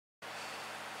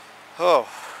Oh,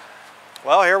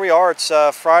 well, here we are. It's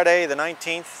Friday the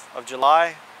 19th of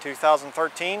July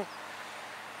 2013.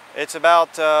 It's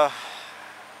about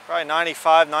probably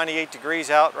 95, 98 degrees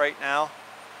out right now.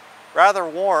 Rather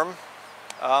warm.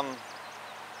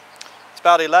 It's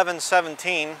about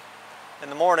 11:17 in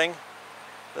the morning.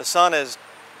 The sun is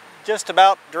just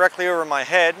about directly over my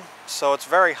head, so it's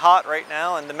very hot right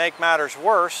now. And to make matters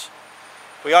worse,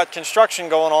 we got construction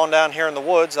going on down here in the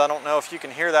woods. I don't know if you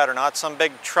can hear that or not. Some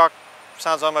big truck,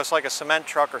 sounds almost like a cement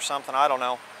truck or something, I don't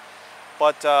know.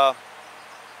 But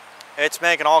it's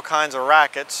making all kinds of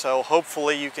rackets, so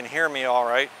hopefully you can hear me all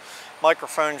right.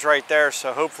 Microphone's right there,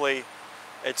 so hopefully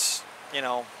it's,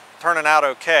 turning out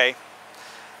okay.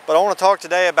 But I want to talk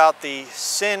today about the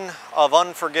sin of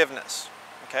unforgiveness,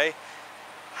 okay?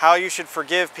 How you should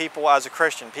forgive people as a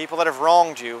Christian, people that have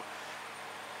wronged you.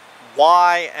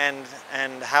 Why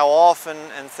and how often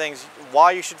and things,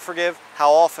 why you should forgive,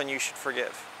 how often you should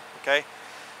forgive, okay?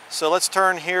 So let's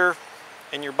turn here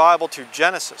in your Bible to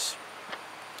Genesis.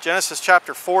 Genesis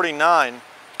chapter 49.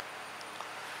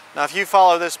 Now if you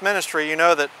follow this ministry, you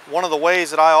know that one of the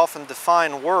ways that I often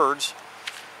define words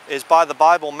is by the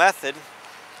Bible method,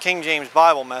 King James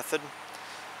Bible method,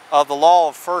 of the law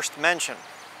of first mention,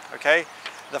 okay?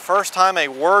 The first time a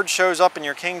word shows up in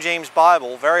your King James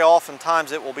Bible, very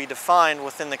oftentimes it will be defined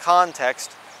within the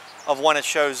context of when it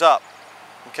shows up,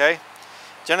 okay?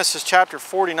 Genesis chapter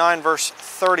 49 verse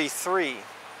 33. It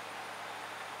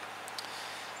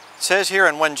says here,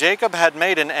 "And when Jacob had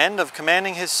made an end of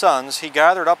commanding his sons, he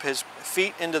gathered up his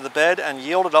feet into the bed and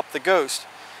yielded up the ghost,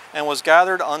 and was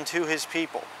gathered unto his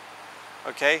people."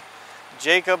 Okay,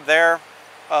 Jacob there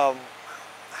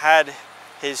had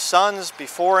his sons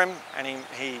before him, and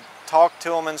he talked to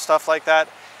them and stuff like that,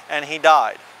 and he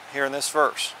died here in this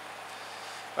verse.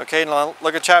 Okay, now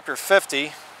look at chapter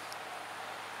 50,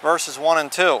 verses 1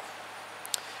 and 2.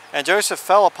 "And Joseph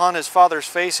fell upon his father's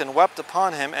face and wept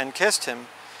upon him and kissed him.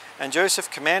 And Joseph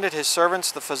commanded his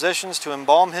servants, the physicians, to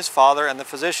embalm his father, and the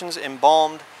physicians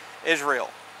embalmed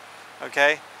Israel."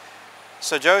 Okay,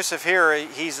 so Joseph here,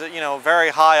 he's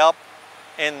very high up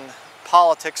in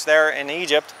politics there in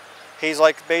Egypt. He's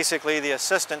like basically the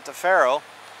assistant to Pharaoh,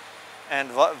 and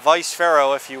vice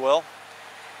Pharaoh, if you will.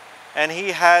 And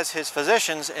he has his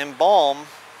physicians embalm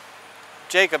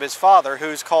Jacob, his father,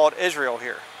 who's called Israel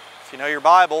here. If you know your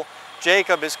Bible,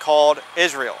 Jacob is called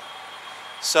Israel.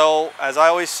 So, as I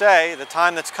always say, the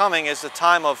time that's coming is the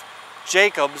time of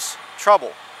Jacob's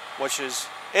trouble, which is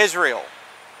Israel,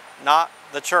 not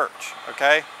the church,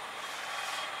 okay?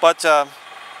 But,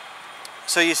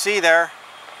 so you see there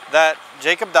that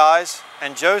Jacob dies,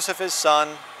 and Joseph, his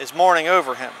son, is mourning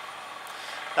over him.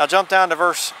 Now jump down to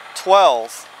verse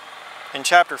 12 in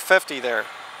chapter 50 there.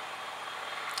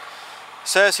 It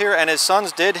says here, "And his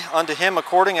sons did unto him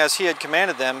according as he had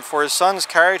commanded them, for his sons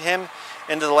carried him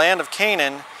into the land of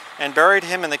Canaan, and buried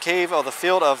him in the cave of the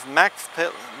field of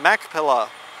Machpelah,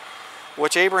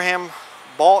 which Abraham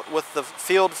bought with the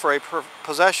field for a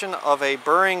possession of a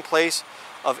burying place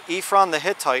of Ephron the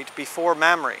Hittite before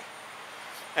Mamre.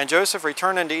 And Joseph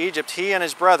returned into Egypt, he and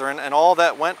his brethren, and all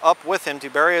that went up with him to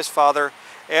bury his father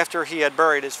after he had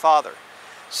buried his father."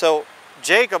 So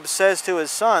Jacob says to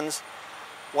his sons,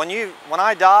 when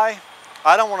I die,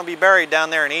 I don't want to be buried down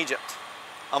there in Egypt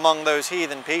among those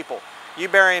heathen people. You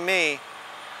bury me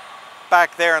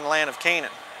back there in the land of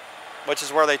Canaan, which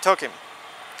is where they took him.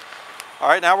 All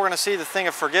right, now we're going to see the thing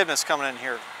of forgiveness coming in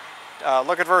here.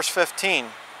 Look at verse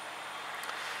 15.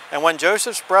 "And when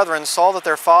Joseph's brethren saw that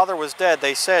their father was dead,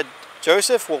 they said,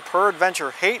 Joseph will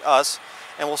peradventure hate us,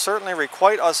 and will certainly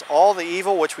requite us all the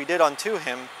evil which we did unto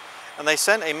him. And they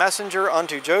sent a messenger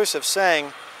unto Joseph,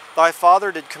 saying, Thy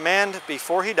father did command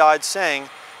before he died, saying,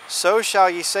 So shall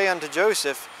ye say unto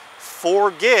Joseph,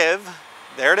 Forgive,"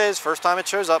 there it is, first time it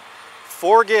shows up,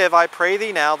 "Forgive, I pray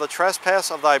thee now, the trespass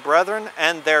of thy brethren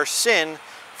and their sin,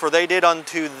 for they did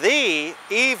unto thee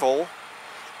evil.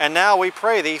 And now we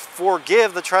pray thee,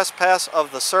 forgive the trespass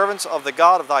of the servants of the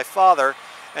God of thy father."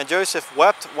 And Joseph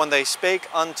wept when they spake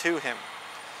unto him.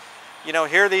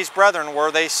 Here these brethren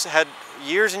were, they had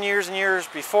years and years and years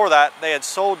before that, they had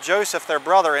sold Joseph, their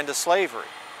brother, into slavery.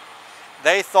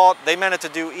 They thought they meant it to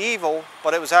do evil,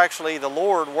 but it was actually the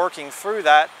Lord working through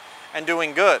that and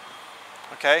doing good,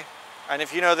 okay? And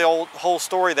if you know the whole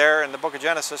story there in the book of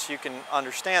Genesis, you can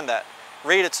understand that.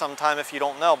 Read it sometime if you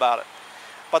don't know about it.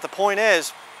 But the point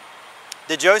is,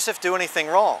 did Joseph do anything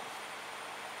wrong?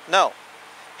 No.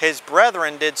 His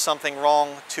brethren did something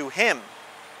wrong to him,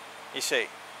 you see.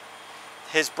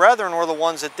 His brethren were the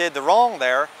ones that did the wrong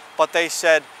there, but they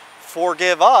said,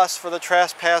 "Forgive us for the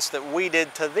trespass that we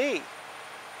did to thee."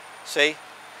 See?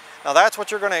 Now that's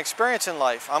what you're going to experience in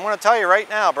life. I'm going to tell you right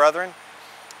now, brethren,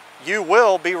 you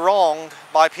will be wronged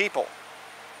by people.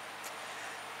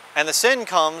 And the sin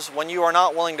comes when you are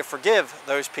not willing to forgive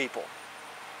those people.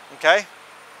 Okay?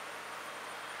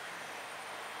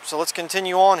 So let's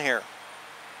continue on here.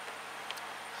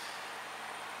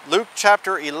 Luke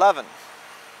chapter 11.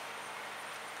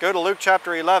 Go to Luke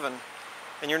chapter 11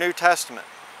 in your New Testament.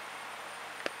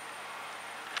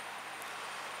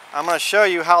 I'm going to show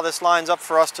you how this lines up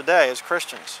for us today as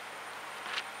Christians.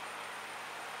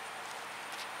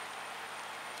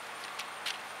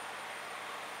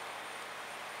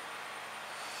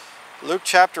 Luke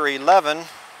chapter 11,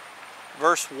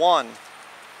 verse 1.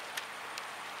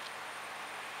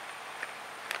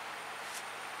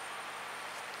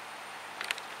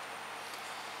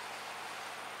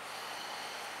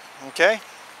 Okay?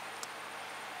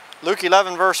 Luke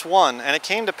 11, verse 1. And it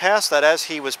came to pass that as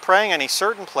he was praying in a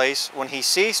certain place, when he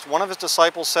ceased, one of his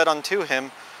disciples said unto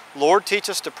him, Lord, teach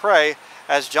us to pray,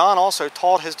 as John also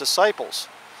taught his disciples.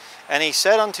 And he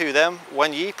said unto them,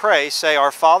 When ye pray, say,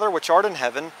 Our Father which art in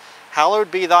heaven,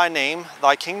 hallowed be thy name,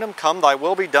 thy kingdom come, thy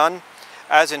will be done,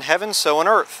 as in heaven so on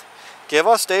earth. Give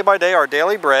us day by day our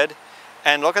daily bread.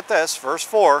 And look at this, verse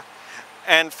 4.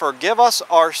 And forgive us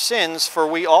our sins, for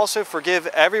we also forgive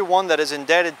everyone that is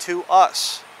indebted to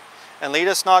us. And lead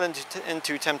us not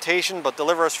into temptation, but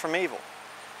deliver us from evil.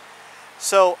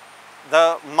 So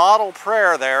the model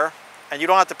prayer there, and you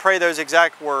don't have to pray those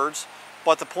exact words,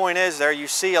 but the point is there you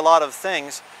see a lot of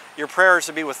things. Your prayer is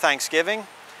to be with thanksgiving,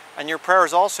 and your prayer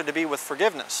is also to be with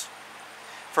forgiveness.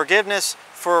 Forgiveness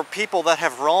for people that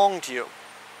have wronged you.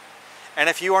 And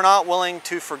if you are not willing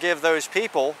to forgive those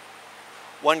people,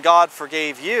 when God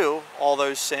forgave you all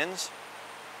those sins,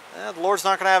 the Lord's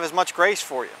not going to have as much grace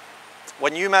for you.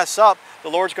 When you mess up, the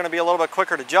Lord's going to be a little bit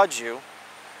quicker to judge you,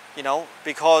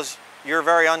 because you're a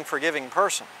very unforgiving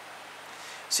person.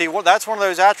 See, that's one of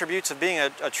those attributes of being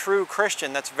a true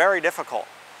Christian that's very difficult.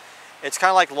 It's kind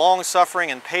of like long-suffering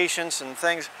and patience and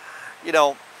things.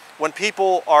 When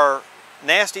people are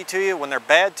nasty to you, when they're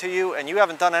bad to you, and you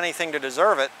haven't done anything to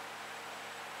deserve it,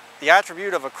 the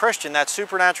attribute of a Christian, that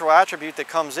supernatural attribute that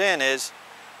comes in, is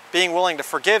being willing to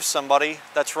forgive somebody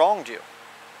that's wronged you.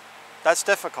 That's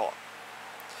difficult.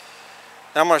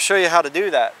 And I'm going to show you how to do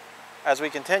that as we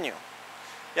continue.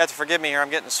 You have to forgive me here, I'm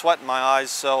getting sweat in my eyes,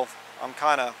 so I'm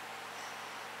kind of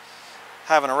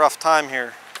having a rough time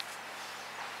here.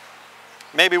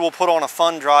 Maybe we'll put on a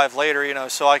fund drive later,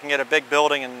 so I can get a big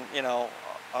building and, a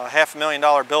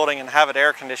 $500,000 building and have it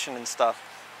air conditioned and stuff.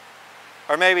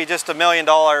 Or maybe just $1 million,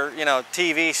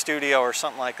 TV studio or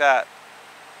something like that.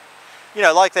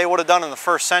 Like they would have done in the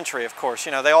first century, of course.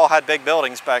 They all had big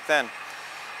buildings back then.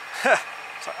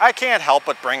 So I can't help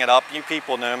but bring it up. You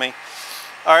people know me.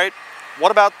 All right.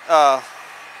 What about,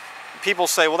 people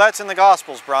say, well, that's in the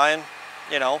Gospels, Brian.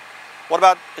 What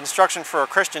about instruction for a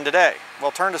Christian today?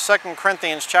 Well, turn to 2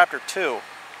 Corinthians chapter 2.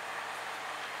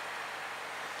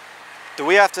 Do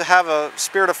we have to have a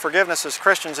spirit of forgiveness as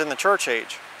Christians in the church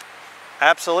age?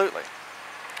 Absolutely.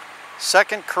 2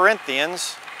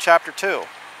 Corinthians chapter 2.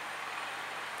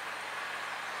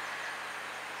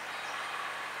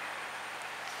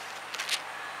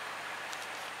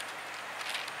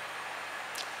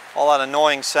 All that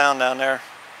annoying sound down there.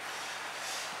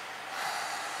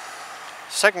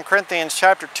 2 Corinthians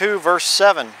chapter 2, verse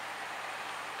 7.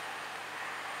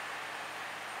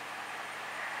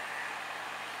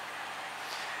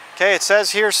 Okay, it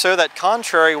says here, so that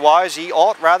contrariwise ye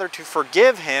ought rather to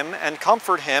forgive him and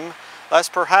comfort him,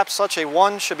 lest perhaps such a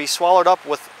one should be swallowed up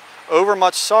with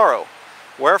overmuch sorrow.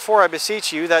 Wherefore I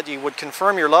beseech you that ye would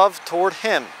confirm your love toward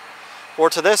him.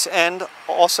 For to this end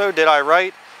also did I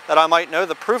write, that I might know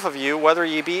the proof of you, whether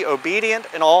ye be obedient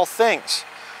in all things.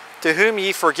 To whom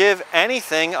ye forgive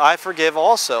anything, I forgive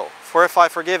also. For if I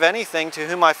forgive anything to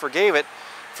whom I forgave it,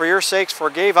 for your sakes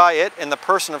forgave I it in the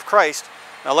person of Christ.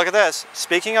 Now look at this.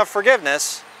 Speaking of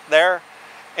forgiveness, there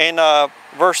in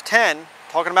verse 10,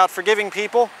 talking about forgiving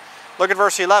people, look at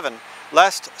verse 11.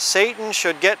 Lest Satan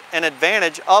should get an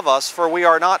advantage of us, for we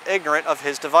are not ignorant of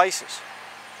his devices.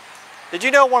 Did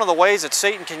you know one of the ways that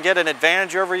Satan can get an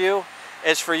advantage over you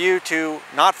is for you to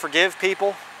not forgive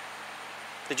people?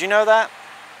 Did you know that?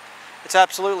 It's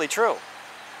absolutely true.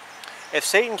 If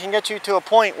Satan can get you to a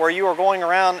point where you are going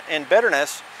around in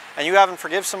bitterness and you haven't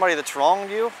forgiven somebody that's wronged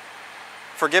you,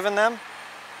 forgiven them,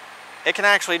 it can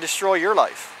actually destroy your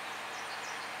life.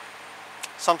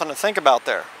 Something to think about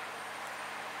there.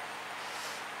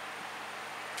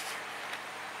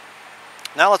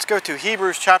 Now let's go to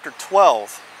Hebrews chapter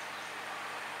 12.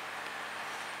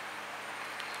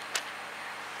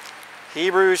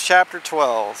 Hebrews chapter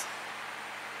 12.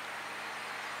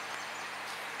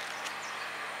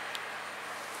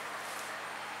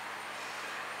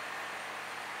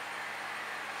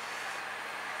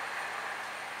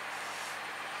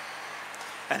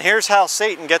 And here's how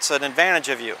Satan gets an advantage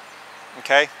of you.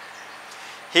 Okay?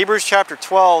 Hebrews chapter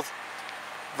 12,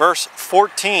 verse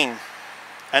 14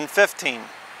 and 15.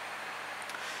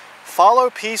 Follow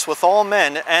peace with all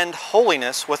men and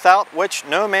holiness, without which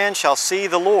no man shall see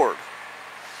the Lord.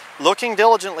 Looking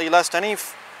diligently lest any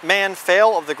man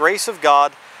fail of the grace of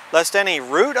God, lest any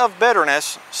root of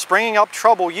bitterness springing up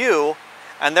trouble you,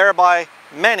 and thereby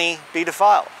many be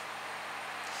defiled.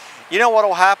 You know what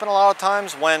will happen a lot of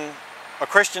times when a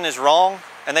Christian is wrong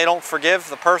and they don't forgive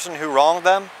the person who wronged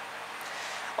them?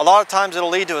 A lot of times it'll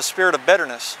lead to a spirit of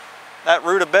bitterness. That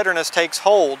root of bitterness takes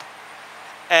hold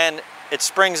and it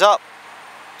springs up,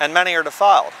 and many are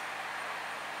defiled.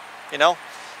 You know,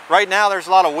 right now there's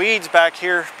a lot of weeds back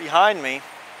here behind me,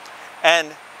 and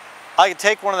I could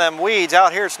take one of them weeds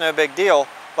out here, it's no big deal,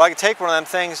 but I could take one of them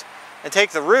things and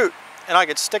take the root, and I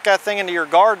could stick that thing into your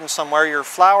garden somewhere, your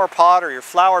flower pot or your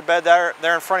flower bed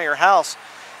there in front of your house,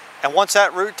 and once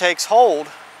that root takes hold,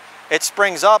 it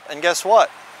springs up, and guess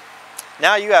what?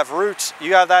 Now you have roots,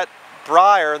 you have that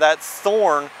briar, that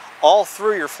thorn all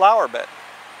through your flower bed.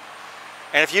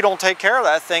 And if you don't take care of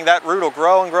that thing, that root will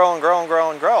grow and grow and grow and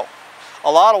grow and grow.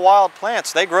 A lot of wild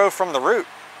plants, they grow from the root.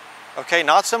 Okay,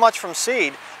 not so much from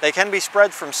seed. They can be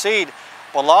spread from seed,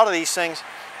 but a lot of these things,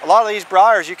 a lot of these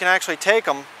briars, you can actually take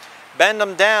them, bend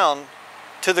them down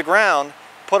to the ground,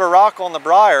 put a rock on the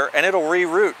briar, and it'll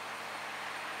re-root.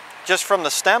 Just from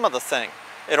the stem of the thing,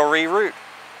 it'll re-root.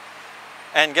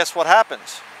 And guess what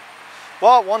happens?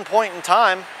 Well, at one point in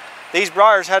time, these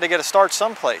briars had to get a start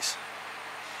someplace.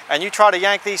 And you try to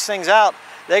yank these things out,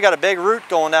 they got a big root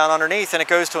going down underneath, and it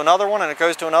goes to another one, and it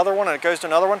goes to another one, and it goes to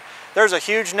another one. There's a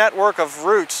huge network of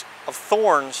roots, of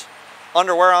thorns,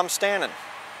 under where I'm standing.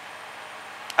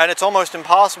 And it's almost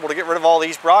impossible to get rid of all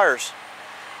these briars,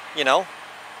 you know.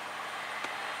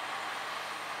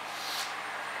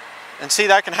 And see,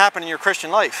 that can happen in your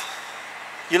Christian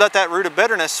life. You let that root of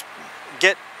bitterness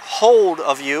get hold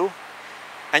of you,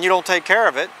 and you don't take care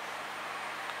of it,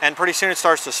 and pretty soon it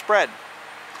starts to spread.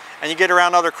 And you get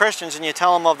around other Christians and you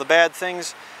tell them of the bad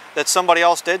things that somebody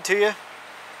else did to you,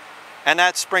 and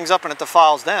that springs up and it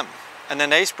defiles them. And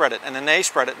then they spread it, and then they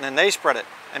spread it, and then they spread it.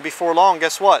 And before long,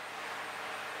 guess what?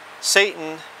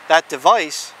 Satan, that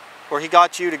device where he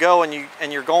got you to go and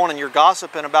you're going and you're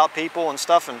gossiping about people and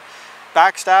stuff and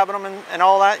backstabbing them and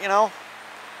all that, you know.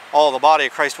 Oh, the body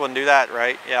of Christ wouldn't do that,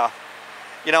 right? Yeah.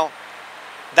 You know,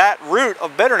 that root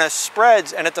of bitterness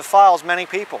spreads and it defiles many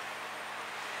people.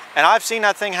 And I've seen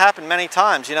that thing happen many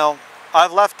times. You know,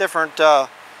 I've left different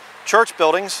church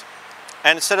buildings,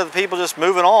 and instead of the people just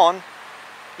moving on,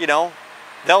 you know,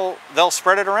 they'll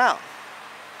spread it around.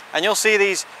 And you'll see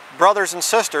these brothers and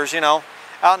sisters, you know,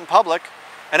 out in public,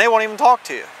 and they won't even talk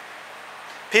to you.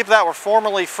 People that were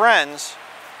formerly friends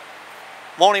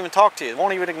won't even talk to you,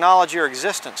 won't even acknowledge your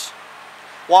existence.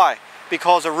 Why?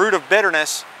 Because a root of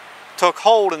bitterness took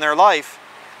hold in their life,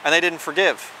 and they didn't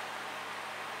forgive.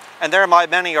 And thereby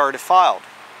many are defiled.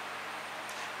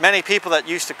 Many people that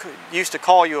used to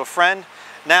call you a friend,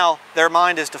 now their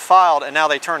mind is defiled and now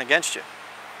they turn against you.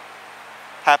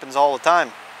 Happens all the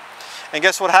time. And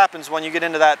guess what happens when you get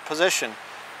into that position?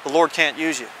 The Lord can't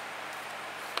use you.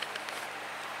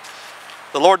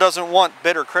 The Lord doesn't want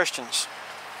bitter Christians.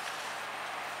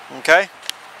 Okay?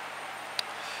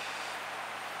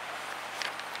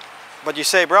 But you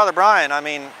say, Brother Brian, I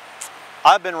mean,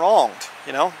 I've been wronged.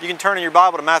 You know, you can turn in your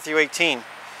Bible to Matthew 18.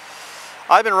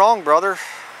 I've been wronged, brother.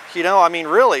 You know, I mean,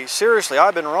 really, seriously,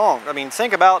 I've been wronged. I mean,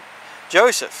 think about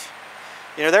Joseph.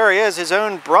 You know, there he is, his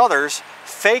own brothers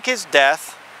fake his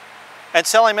death and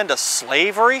sell him into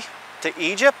slavery to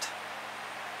Egypt.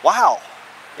 Wow.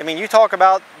 I mean, you talk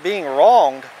about being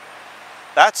wronged.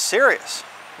 That's serious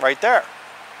right there.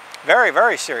 Very,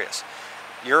 very serious.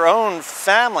 Your own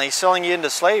family selling you into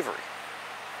slavery.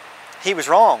 He was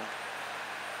wrong.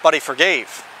 But he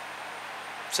forgave.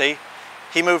 See?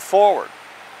 He moved forward.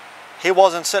 He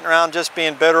wasn't sitting around just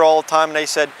being bitter all the time, and they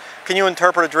said, can you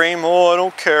interpret a dream? Oh, I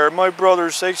don't care. My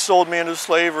brothers, they sold me into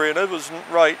slavery and it wasn't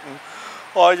right. And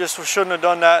oh, I just shouldn't have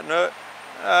done that. And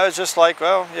it's just like,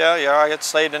 well, yeah, I get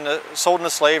sold into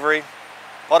slavery.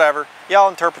 Whatever. Yeah, I'll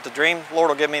interpret the dream. The Lord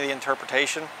will give me the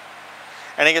interpretation.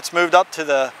 And he gets moved up to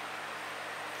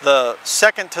the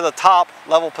second to the top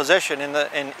level position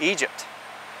in Egypt.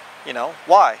 You know,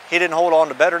 why? He didn't hold on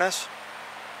to bitterness.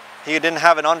 He didn't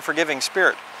have an unforgiving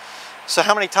spirit. So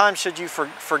how many times should you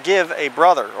forgive a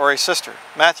brother or a sister?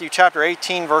 Matthew chapter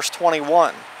 18, verse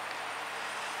 21.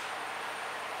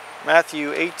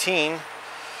 Matthew 18,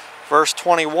 verse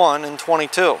 21 and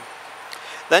 22.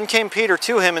 Then came Peter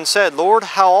to him and said, Lord,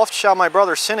 how oft shall my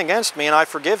brother sin against me, and I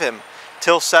forgive him?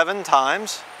 Till 7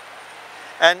 times?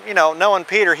 And, you know, knowing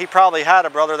Peter, he probably had a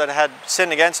brother that had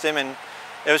sinned against him, and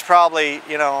it was probably,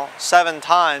 you know, 7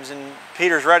 times, and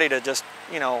Peter's ready to just,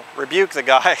 you know, rebuke the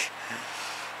guy.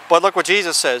 But look what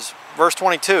Jesus says. Verse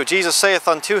 22, Jesus saith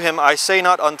unto him, I say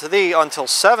not unto thee until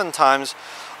 7 times,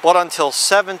 but until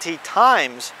 70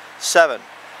 times 7.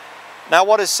 Now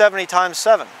what is 70 times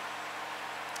 7?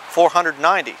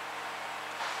 490.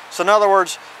 So in other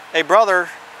words, a brother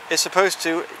is supposed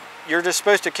to, you're just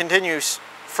supposed to continue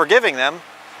forgiving them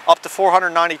up to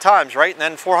 490 times, right? And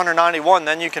then 491,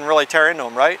 then you can really tear into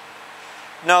them, right?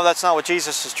 No, that's not what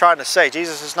Jesus is trying to say.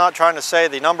 Jesus is not trying to say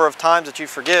the number of times that you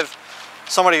forgive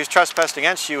somebody who's trespassed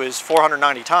against you is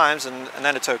 490 times and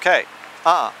then it's okay.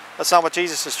 That's not what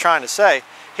Jesus is trying to say.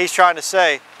 He's trying to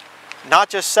say not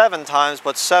just 7 times,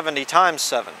 but 70 times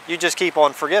 7. You just keep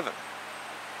on forgiving.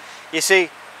 You see,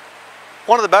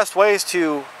 one of the best ways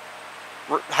to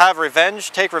have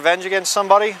revenge, take revenge against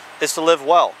somebody, is to live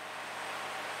well.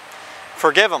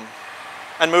 Forgive them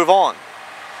and move on.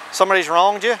 Somebody's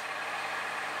wronged you,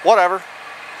 whatever.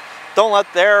 Don't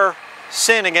let their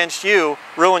sin against you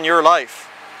ruin your life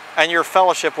and your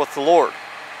fellowship with the Lord.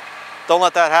 Don't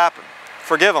let that happen.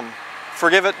 Forgive them.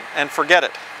 Forgive it and forget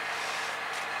it.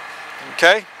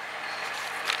 Okay?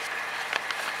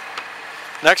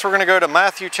 Next we're going to go to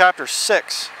Matthew chapter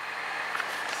 6.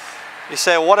 You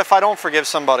say, well, what if I don't forgive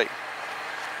somebody?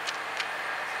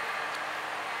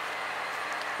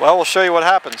 Well, we'll show you what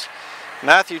happens.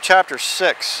 Matthew chapter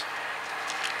 6.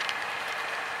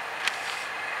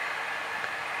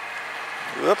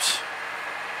 Whoops.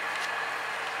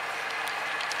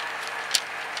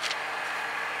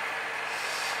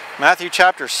 Matthew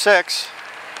chapter 6,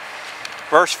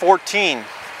 verse 14.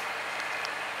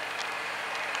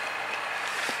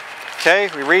 Okay,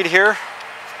 we read here.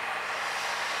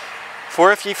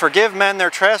 For if ye forgive men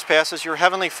their trespasses, your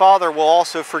heavenly Father will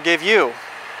also forgive you.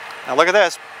 Now look at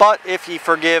this. But if ye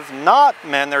forgive not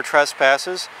men their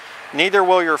trespasses, neither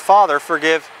will your Father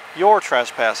forgive your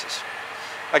trespasses.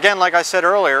 Again, like I said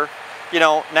earlier, you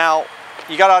know, now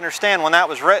you got to understand when that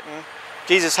was written,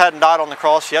 Jesus hadn't died on the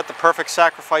cross yet. The perfect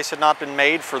sacrifice had not been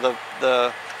made for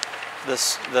the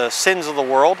sins of the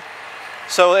world.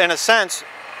 So in a sense,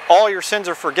 all your sins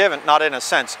are forgiven. Not in a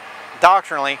sense.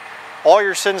 Doctrinally, all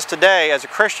your sins today as a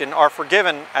Christian are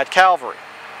forgiven at Calvary.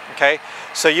 Okay?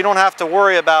 So you don't have to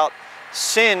worry about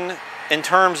sin in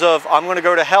terms of, I'm going to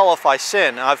go to hell if I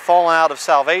sin. I've fallen out of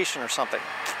salvation or something.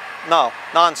 No,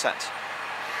 nonsense.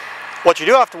 What you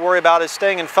do have to worry about is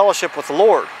staying in fellowship with the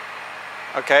Lord.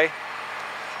 Okay?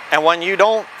 And when you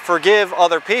don't forgive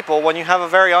other people, when you have a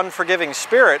very unforgiving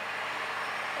spirit,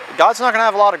 God's not going to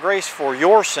have a lot of grace for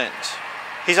your sins.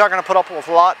 He's not going to put up with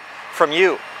a lot from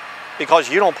you because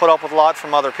you don't put up with a lot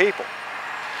from other people.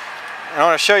 And I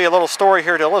want to show you a little story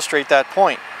here to illustrate that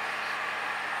point.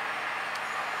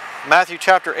 Matthew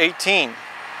chapter 18.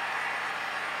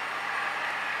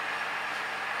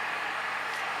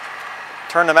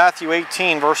 Turn to Matthew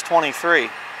 18, verse 23.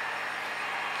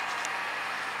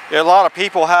 A lot of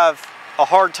people have a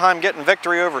hard time getting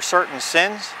victory over certain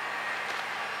sins.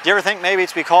 Do you ever think maybe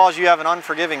it's because you have an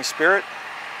unforgiving spirit?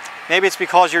 Maybe it's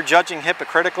because you're judging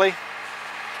hypocritically.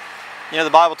 You know, the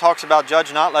Bible talks about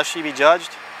judge not lest ye be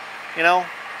judged. You know,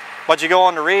 but you go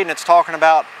on to read and it's talking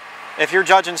about if you're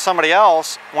judging somebody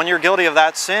else when you're guilty of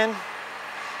that sin,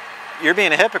 you're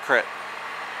being a hypocrite.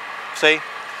 See?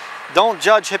 Don't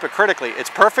judge hypocritically. It's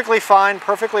perfectly fine,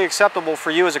 perfectly acceptable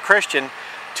for you as a Christian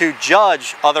to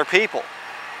judge other people.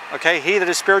 Okay? He that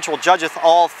is spiritual judgeth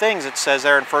all things, it says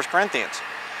there in 1 Corinthians.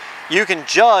 You can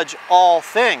judge all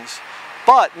things,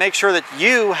 but make sure that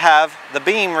you have the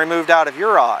beam removed out of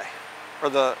your eye. Or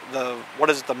what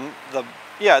is it?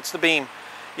 Yeah, it's the beam,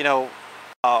 you know,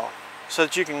 so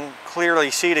that you can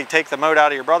clearly see to take the mote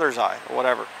out of your brother's eye or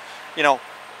whatever. You know,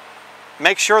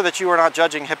 make sure that you are not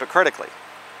judging hypocritically.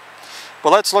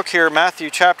 But let's look here,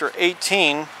 Matthew chapter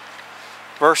 18,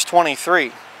 verse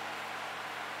 23.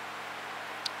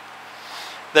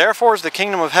 Therefore is the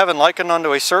kingdom of heaven likened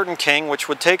unto a certain king, which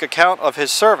would take account of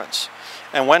his servants.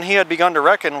 And when he had begun to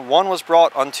reckon, one was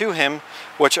brought unto him,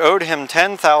 which owed him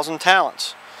 10,000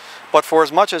 talents. But for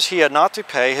as much as he had not to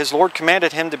pay, his Lord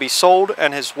commanded him to be sold,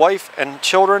 and his wife and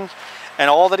children, and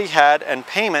all that he had, and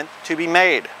payment to be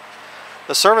made.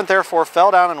 The servant therefore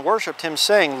fell down and worshipped him,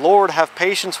 saying, Lord, have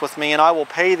patience with me, and I will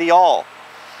pay thee all.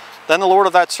 Then the Lord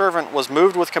of that servant was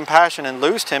moved with compassion, and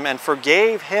loosed him, and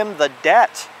forgave him the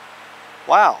debt.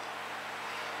 Wow.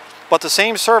 But the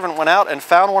same servant went out and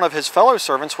found one of his fellow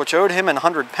servants, which owed him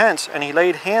 100 pence, and he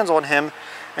laid hands on him,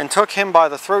 and took him by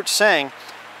the throat, saying,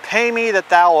 Pay me that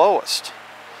thou owest.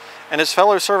 And his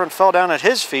fellow servant fell down at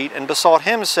his feet and besought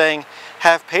him, saying,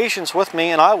 Have patience with me,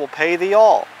 and I will pay thee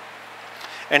all.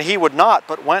 And he would not,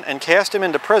 but went and cast him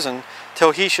into prison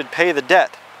till he should pay the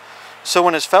debt. So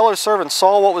when his fellow servants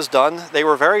saw what was done, they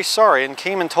were very sorry, and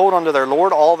came and told unto their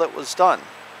lord all that was done.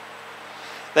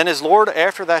 Then his lord,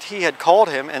 after that he had called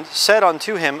him, and said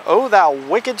unto him, O thou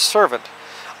wicked servant,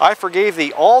 I forgave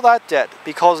thee all that debt,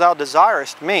 because thou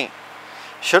desirest me.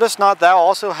 Shouldest not thou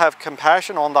also have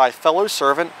compassion on thy fellow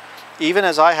servant, even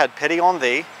as I had pity on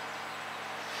thee?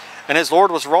 And his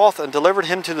lord was wroth, and delivered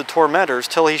him to the tormentors,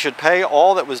 till he should pay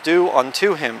all that was due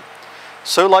unto him.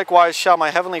 So likewise shall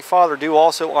my heavenly Father do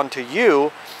also unto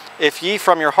you, if ye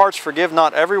from your hearts forgive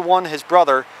not every one his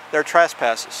brother their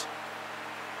trespasses.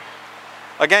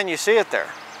 Again, you see it there.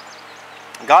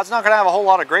 God's not going to have a whole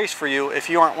lot of grace for you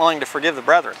if you aren't willing to forgive the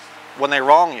brethren when they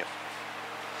wrong you.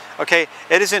 Okay,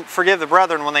 it isn't forgive the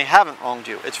brethren when they haven't wronged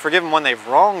you. It's forgive them when they've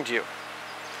wronged you.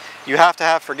 You have to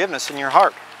have forgiveness in your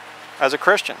heart as a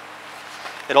Christian.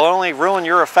 It'll only ruin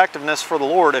your effectiveness for the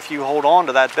Lord if you hold on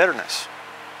to that bitterness.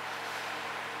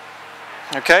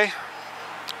 Okay?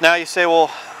 Now you say,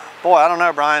 well, boy, I don't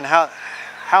know, Brian,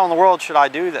 how in the world should I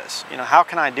do this? You know, how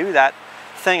can I do that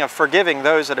thing of forgiving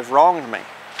those that have wronged me?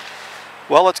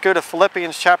 Well, let's go to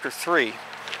Philippians chapter 3.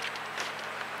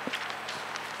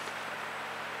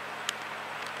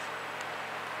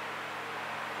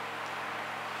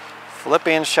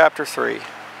 Philippians chapter 3.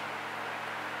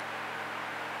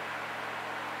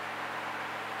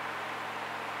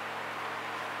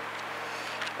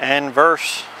 And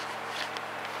verse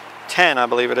 10, I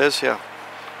believe it is, yeah.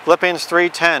 Philippians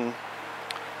 3:10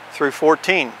 through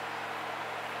 14.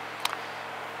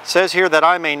 It says here that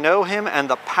I may know him and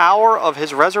the power of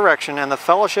his resurrection and the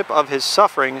fellowship of his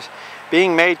sufferings,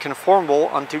 being made conformable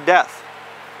unto death.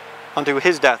 Unto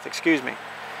his death, excuse me.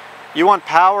 You want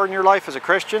power in your life as a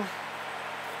Christian?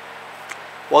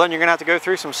 Well, then you're going to have to go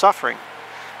through some suffering.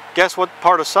 Guess what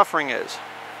part of suffering is?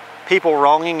 People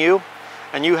wronging you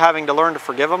and you having to learn to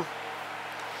forgive them.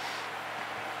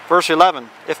 Verse 11,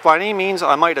 If by any means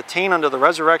I might attain unto the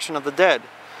resurrection of the dead,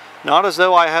 not as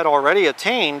though I had already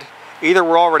attained, either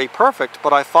were already perfect,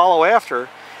 but I follow after,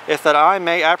 if that I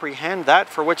may apprehend that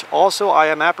for which also I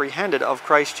am apprehended of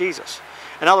Christ Jesus.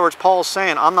 In other words, Paul's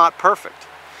saying, I'm not perfect.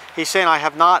 He's saying I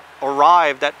have not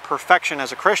arrived at perfection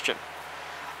as a Christian,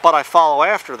 but I follow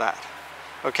after that.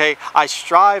 Okay, I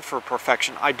strive for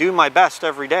perfection. I do my best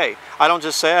every day. I don't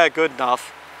just say, good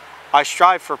enough. I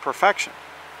strive for perfection.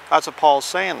 That's what Paul's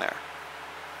saying there.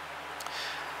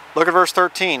 Look at verse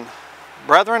 13.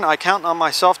 Brethren, I count not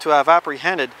myself to have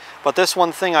apprehended, but this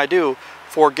one thing I do,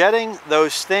 forgetting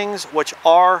those things which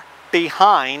are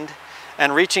behind,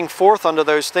 and reaching forth unto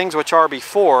those things which are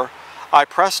before, I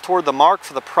press toward the mark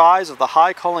for the prize of the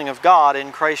high calling of God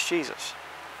in Christ Jesus.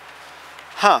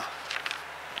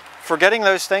 Forgetting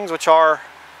those things which are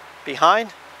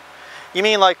behind? You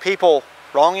mean like people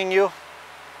wronging you?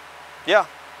 Yeah.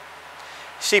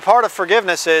 See, part of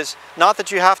forgiveness is not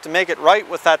that you have to make it right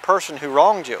with that person who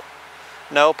wronged you.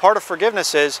 No, part of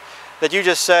forgiveness is that you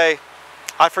just say,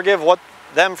 I forgive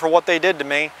them for what they did to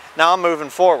me. Now I'm moving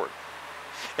forward.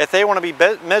 If they want to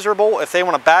be miserable, if they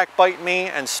want to backbite me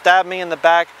and stab me in the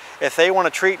back, if they want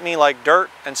to treat me like dirt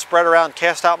and spread around,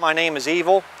 cast out my name as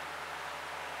evil,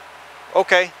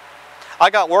 okay, I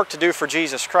got work to do for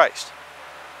Jesus Christ.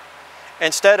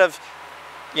 Instead of,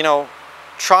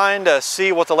 trying to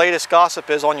see what the latest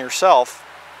gossip is on yourself,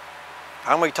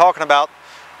 I'm going to be talking about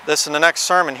this in the next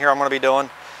sermon here I'm going to be doing,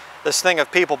 this thing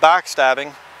of people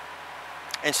backstabbing.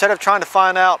 Instead of trying to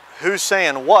find out who's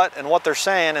saying what and what they're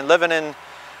saying and living in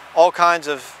all kinds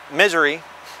of misery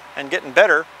and getting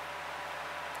bitter,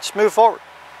 just move forward.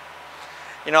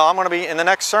 I'm going to be, in the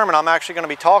next sermon, I'm actually going to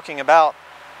be talking about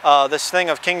this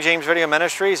thing of King James Video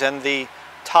Ministries and the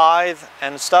tithe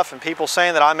and stuff, and people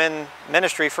saying that I'm in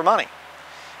ministry for money.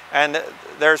 And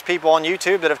there's people on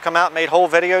YouTube that have come out and made whole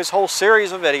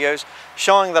series of videos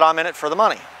showing that I'm in it for the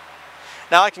money.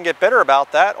 Now I can get bitter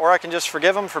about that, or I can just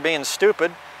forgive them for being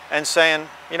stupid and saying,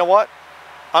 you know what,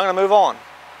 I'm going to move on.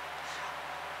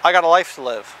 I got a life to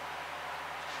live.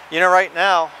 Right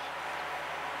now,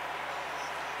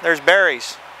 there's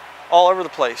berries all over the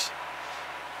place.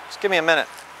 Just give me a minute.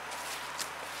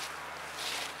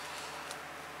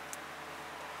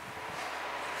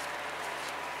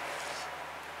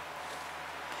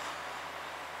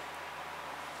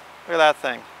 Look at that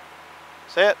thing.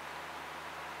 See it?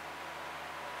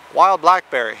 Wild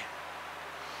blackberry.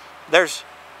 There's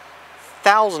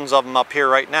thousands of them up here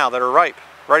right now that are ripe,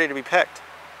 ready to be picked.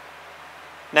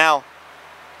 Now,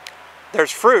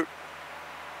 there's fruit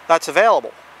that's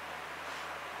available,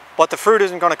 but the fruit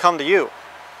isn't going to come to you.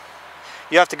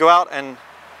 you have to go out and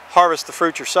harvest the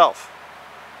fruit yourself.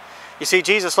 You see,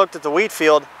 Jesus looked at the wheat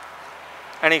field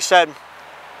and he said,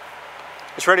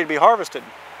 it's ready to be harvested,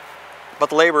 but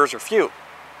the laborers are few.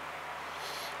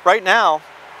 Right now,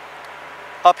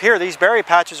 up here, these berry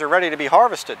patches are ready to be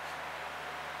harvested,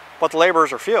 but the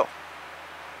laborers are few.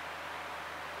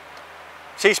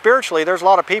 See, spiritually, there's a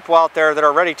lot of people out there that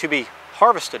are ready to be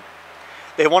harvested.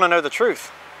 They want to know the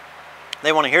truth.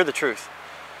 They want to hear the truth.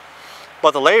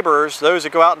 But the laborers, those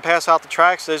that go out and pass out the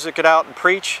tracts, those that get out and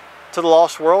preach to the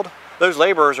lost world, those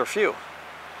laborers are few.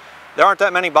 There aren't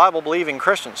that many Bible-believing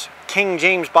Christians, King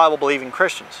James Bible-believing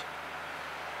Christians.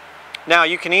 Now,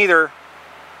 you can either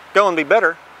go and be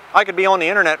bitter. I could be on the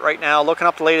internet right now looking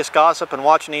up the latest gossip and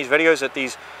watching these videos that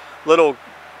these little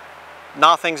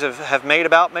nothings have made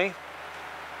about me.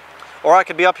 Or I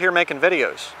could be up here making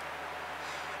videos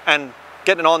and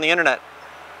getting it on the internet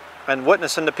and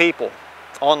witnessing to people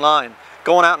online,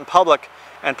 going out in public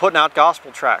and putting out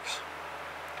gospel tracts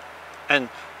and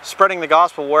spreading the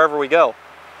gospel wherever we go.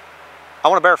 I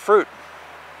want to bear fruit.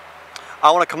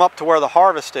 I want to come up to where the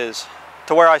harvest is,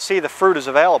 to where I see the fruit is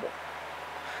available.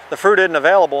 The fruit isn't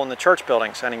available in the church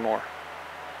buildings anymore.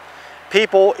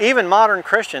 People, even modern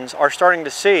Christians, are starting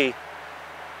to see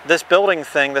this building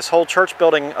thing, this whole church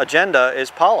building agenda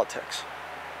is politics.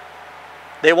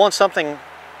 They want something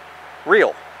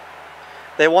real.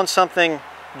 They want something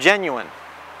genuine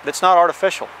that's not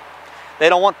artificial. They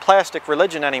don't want plastic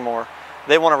religion anymore.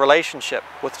 They want a relationship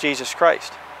with Jesus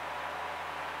Christ.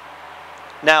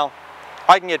 Now,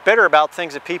 I can get bitter about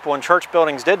things that people in church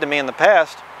buildings did to me in the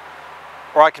past,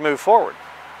 or I can move forward.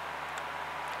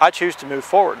 I choose to move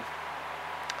forward,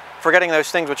 forgetting those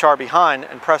things which are behind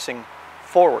and pressing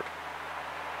forward.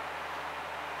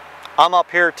 I'm up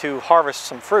here to harvest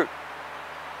some fruit.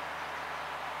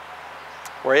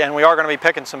 And we are going to be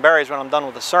picking some berries when I'm done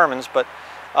with the sermons, but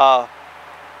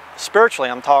spiritually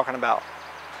I'm talking about.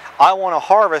 I want to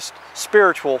harvest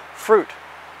spiritual fruit.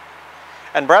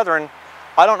 And brethren,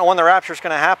 I don't know when the rapture is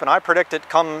going to happen. I predict it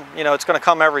it's going to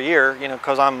come every year,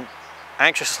 because I'm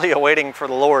anxiously awaiting for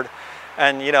the Lord.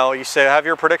 And you say, have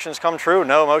your predictions come true?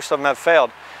 No, most of them have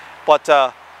failed.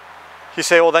 But you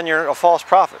say, well, then you're a false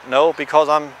prophet. No, because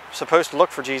I'm supposed to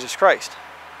look for Jesus Christ.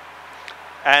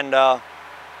 And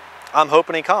I'm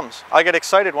hoping he comes. I get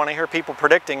excited when I hear people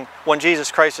predicting when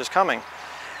Jesus Christ is coming.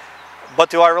 But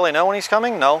do I really know when he's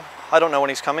coming? No, I don't know when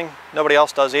he's coming. Nobody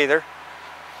else does either.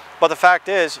 But the fact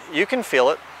is, you can feel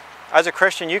it. As a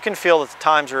Christian, you can feel that the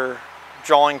times are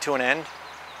drawing to an end.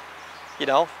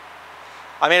 I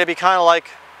mean, it'd be kind of like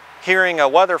hearing a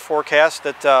weather forecast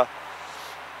that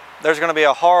there's going to be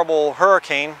a horrible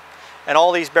hurricane and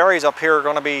all these berries up here are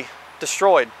going to be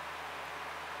destroyed.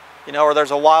 Or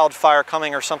there's a wildfire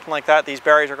coming or something like that. These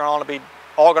berries are all going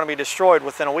to be destroyed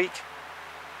within a week.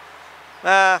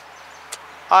 Nah,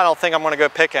 I don't think I'm going to go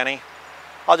pick any.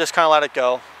 I'll just kind of let it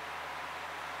go.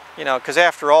 Because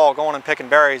after all, going and picking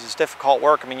berries is difficult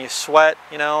work. I mean, you sweat,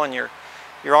 and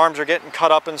your arms are getting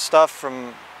cut up and stuff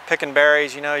from picking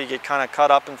berries. You get kind of cut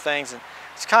up and things, and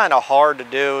it's kind of hard to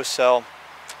do. So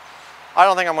I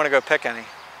don't think I'm going to go pick any.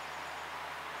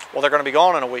 Well, they're going to be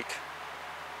gone in a week.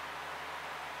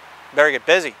 Better get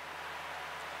busy.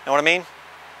 Know what I mean?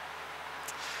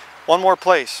 One more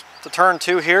place to turn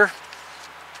to here.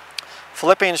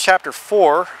 Philippians chapter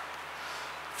 4,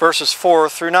 verses 4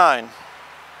 through 9.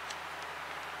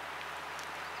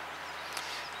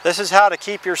 This is how to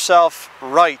keep yourself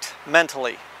right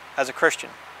mentally as a Christian.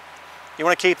 You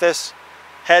want to keep this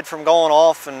head from going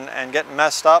off and getting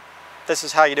messed up? This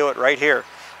is how you do it right here.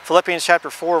 Philippians chapter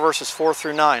 4, verses 4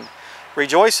 through 9.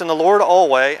 Rejoice in the Lord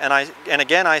always, and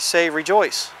again I say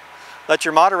rejoice. Let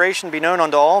your moderation be known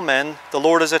unto all men, the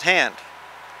Lord is at hand.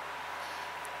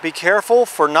 Be careful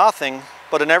for nothing,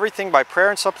 but in everything by prayer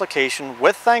and supplication,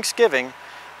 with thanksgiving,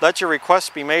 let your requests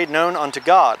be made known unto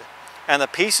God. And the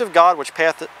peace of God, which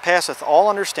passeth all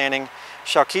understanding,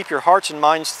 shall keep your hearts and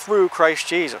minds through Christ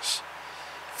Jesus.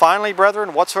 Finally,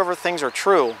 brethren, whatsoever things are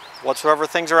true, whatsoever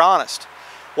things are honest,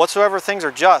 whatsoever things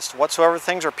are just, whatsoever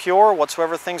things are pure,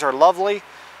 whatsoever things are lovely,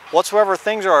 whatsoever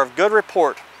things are of good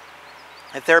report,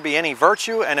 if there be any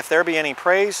virtue, and if there be any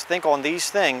praise, think on these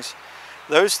things.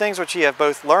 Those things which ye have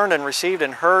both learned and received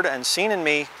and heard and seen in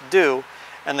me, do,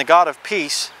 and the God of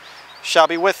peace shall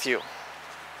be with you.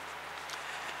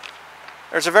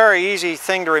 There's a very easy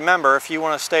thing to remember if you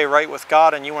want to stay right with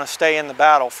God and you want to stay in the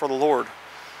battle for the Lord.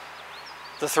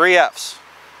 The 3 F's.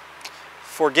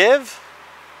 Forgive,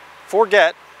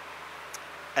 forget,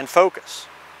 and focus.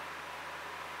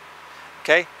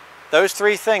 Okay? Those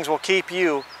 3 things will keep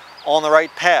you on the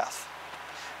right path.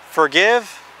 Forgive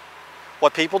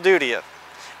what people do to you.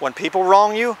 When people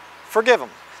wrong you, forgive them.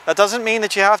 That doesn't mean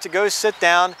that you have to go sit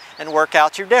down and work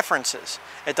out your differences.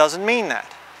 It doesn't mean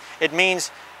that. It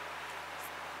means,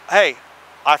 hey,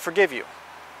 I forgive you.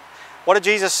 What did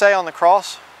Jesus say on the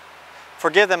cross?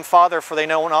 Forgive them, Father, for they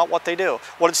know not what they do.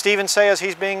 What did Stephen say as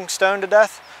he's being stoned to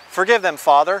death? Forgive them,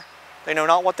 Father, they know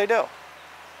not what they do.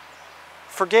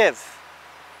 Forgive.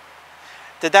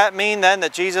 Did that mean then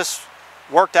that Jesus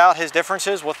worked out his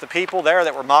differences with the people there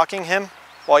that were mocking him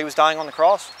while he was dying on the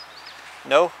cross?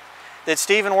 No. Did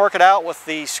Stephen work it out with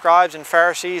the scribes and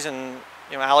Pharisees and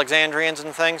Alexandrians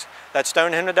and things that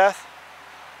stoned him to death?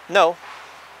 No.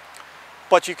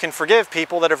 But you can forgive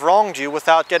people that have wronged you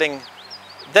without getting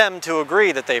them to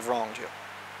agree that they've wronged you.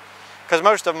 Because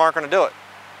most of them aren't going to do it.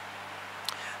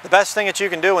 The best thing that you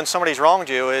can do when somebody's wronged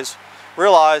you is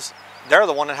realize they're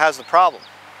the one that has the problem.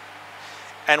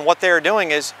 And what they're doing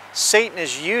is Satan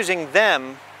is using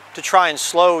them to try and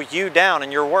slow you down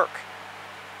in your work.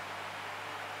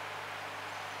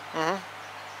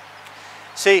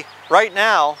 See, right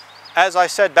now, as I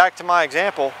said, back to my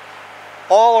example,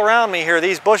 all around me here,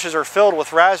 these bushes are filled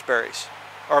with raspberries.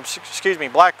 Or, excuse me,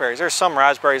 blackberries. There's some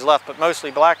raspberries left, but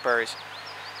mostly blackberries.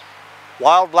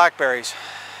 Wild blackberries.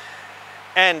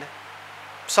 And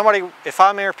somebody, if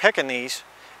I'm here picking these,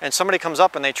 and somebody comes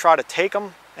up and they try to take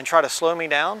them and try to slow me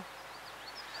down,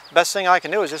 the best thing I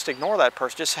can do is just ignore that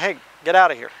person. Just say, hey, get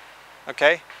out of here,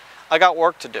 okay? I got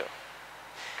work to do.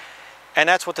 And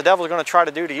that's what the devil is going to try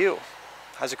to do to you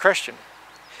as a Christian.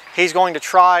 He's going to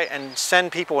try and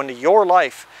send people into your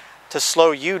life to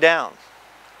slow you down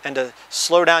and to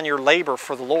slow down your labor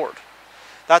for the Lord.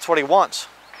 That's what he wants.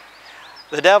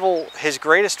 The devil, his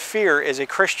greatest fear is a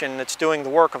Christian that's doing the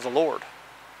work of the Lord.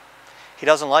 He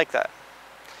doesn't like that.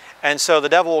 And so the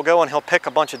devil will go and he'll pick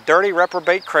a bunch of dirty,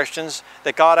 reprobate Christians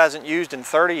that God hasn't used in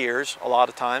 30 years, a lot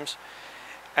of times,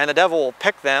 and the devil will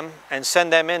pick them and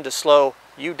send them in to slow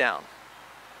you down.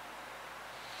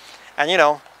 And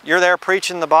you're there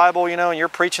preaching the Bible, and you're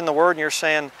preaching the Word, and you're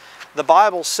saying, the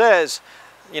Bible says,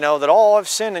 that all have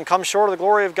sinned and come short of the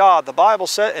glory of God. The Bible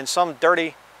said, and some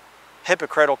dirty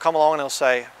hypocrite will come along and he'll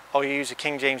say, oh, you use a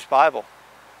King James Bible.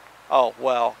 Oh,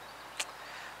 well,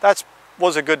 that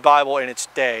was a good Bible in its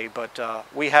day, but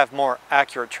we have more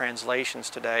accurate translations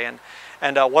today.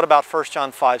 And what about 1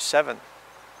 John 5:7?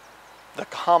 The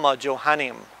comma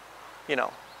Johannim,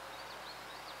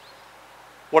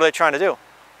 What are they trying to do?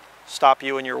 Stop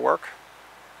you in your work?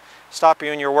 Stop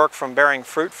you in your work from bearing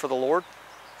fruit for the Lord?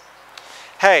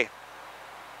 Hey,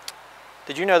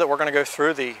 did you know that we're going to go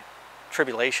through the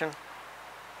tribulation?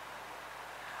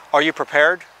 Are you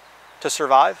prepared to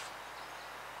survive?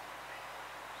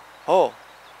 Oh,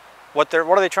 what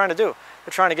are they trying to do?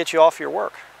 They're trying to get you off your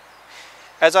work.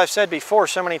 As I've said before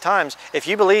so many times, if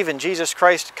you believe in Jesus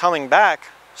Christ coming back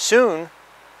soon,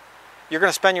 you're going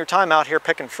to spend your time out here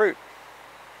picking fruit.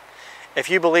 If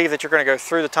you believe that you're going to go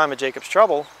through the time of Jacob's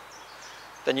trouble,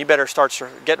 then you better start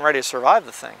getting ready to survive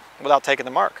the thing without taking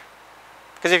the mark.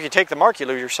 Because if you take the mark, you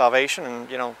lose your salvation,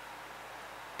 and,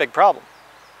 big problem.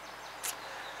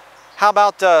 How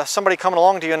about somebody coming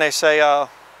along to you and they say,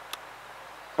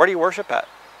 where do you worship at?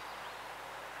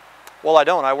 Well, I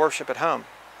don't. I worship at home.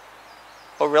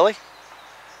 Oh, really?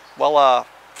 Well,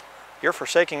 you're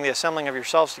forsaking the assembling of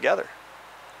yourselves together.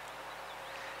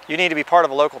 You need to be part of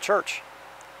a local church.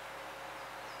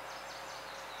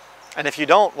 And if you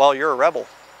don't, well, you're a rebel.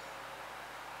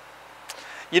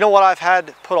 You know what I've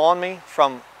had put on me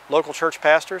from local church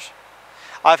pastors?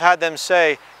 I've had them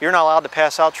say, you're not allowed to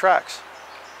pass out tracts.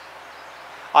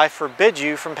 I forbid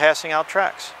you from passing out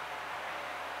tracts.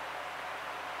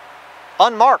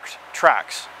 Unmarked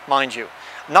tracts, mind you.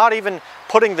 Not even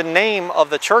putting the name of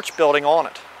the church building on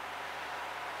it.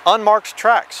 Unmarked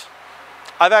tracts.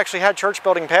 I've actually had church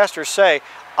building pastors say,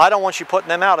 I don't want you putting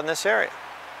them out in this area.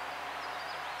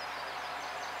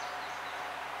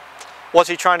 What's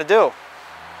he trying to do?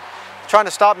 Trying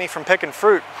to stop me from picking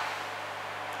fruit.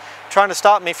 Trying to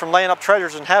stop me from laying up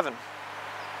treasures in heaven.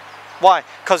 Why?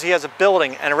 Because he has a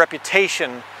building and a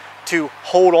reputation to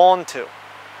hold on to.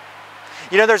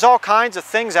 There's all kinds of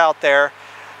things out there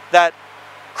that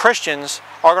Christians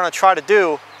are going to try to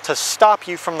do to stop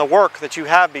you from the work that you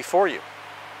have before you.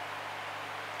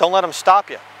 Don't let them stop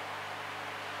you.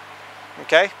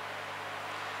 Okay?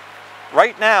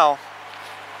 Right now,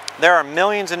 there are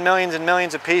millions and millions and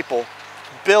millions of people,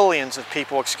 billions of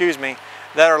people, excuse me,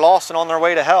 that are lost and on their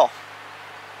way to hell.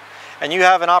 And you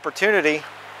have an opportunity,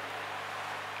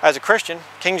 as a Christian,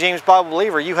 King James Bible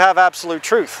believer, you have absolute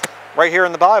truth right here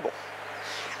in the Bible.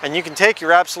 And you can take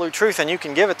your absolute truth and you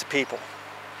can give it to people.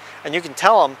 And you can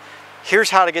tell them,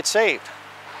 here's how to get saved.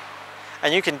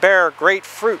 And you can bear great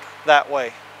fruit that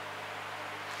way.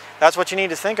 That's what you need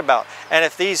to think about. And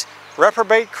if these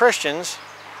reprobate Christians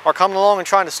are coming along and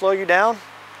trying to slow you down,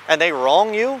 and they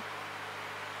wrong you,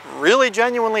 really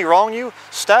genuinely wrong you,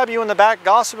 stab you in the back,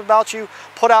 gossip about you,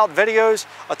 put out videos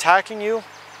attacking you,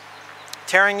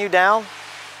 tearing you down,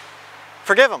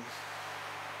 forgive them.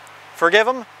 Forgive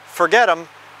them, forget them,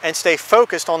 and stay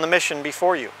focused on the mission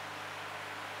before you.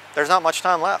 There's not much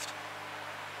time left.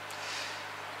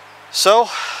 So,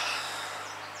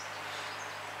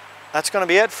 that's going to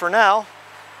be it for now.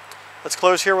 Let's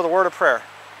close here with a word of prayer.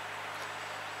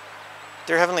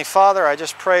 Dear Heavenly Father, I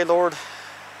just pray, Lord,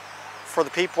 for the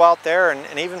people out there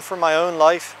and even for my own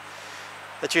life,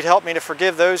 that you'd help me to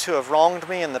forgive those who have wronged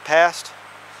me in the past.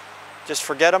 Just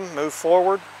forget them, move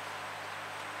forward.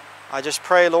 I just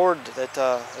pray, Lord, that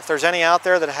if there's any out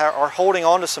there that are holding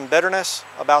on to some bitterness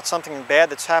about something bad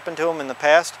that's happened to them in the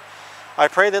past, I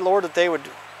pray that, Lord, that they would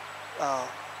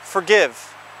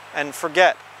forgive and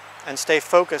forget and stay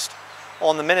focused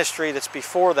on the ministry that's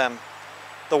before them,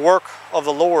 the work of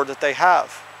the Lord that they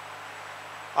have.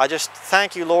 I just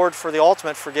thank you, Lord, for the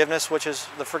ultimate forgiveness, which is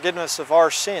the forgiveness of our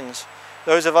sins.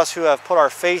 Those of us who have put our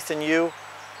faith in you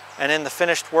and in the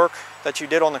finished work that you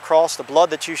did on the cross, the blood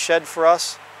that you shed for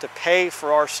us to pay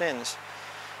for our sins.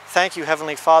 Thank you,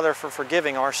 Heavenly Father, for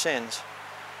forgiving our sins.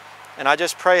 And I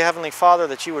just pray, Heavenly Father,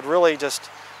 that you would really just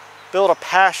build a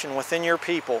passion within your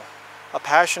people, a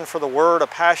passion for the Word, a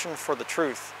passion for the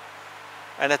truth,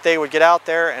 and that they would get out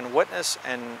there and witness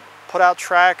and put out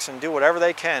tracts and do whatever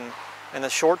they can in the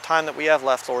short time that we have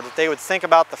left, Lord, that they would think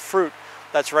about the fruit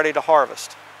that's ready to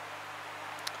harvest.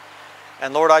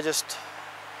 And Lord, I just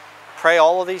pray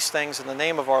all of these things in the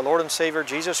name of our Lord and Savior,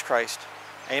 Jesus Christ.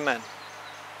 Amen.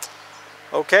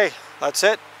 Okay, that's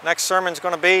it. Next sermon is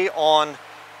going to be on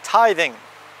tithing.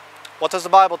 What does the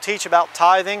Bible teach about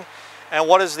tithing, and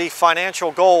what is the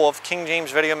financial goal of King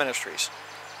James Video Ministries?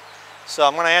 So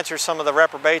I'm going to answer some of the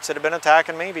reprobates that have been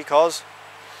attacking me, because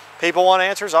people want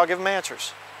answers, I'll give them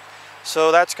answers.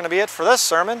 So that's going to be it for this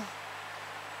sermon.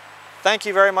 Thank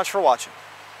you very much for watching.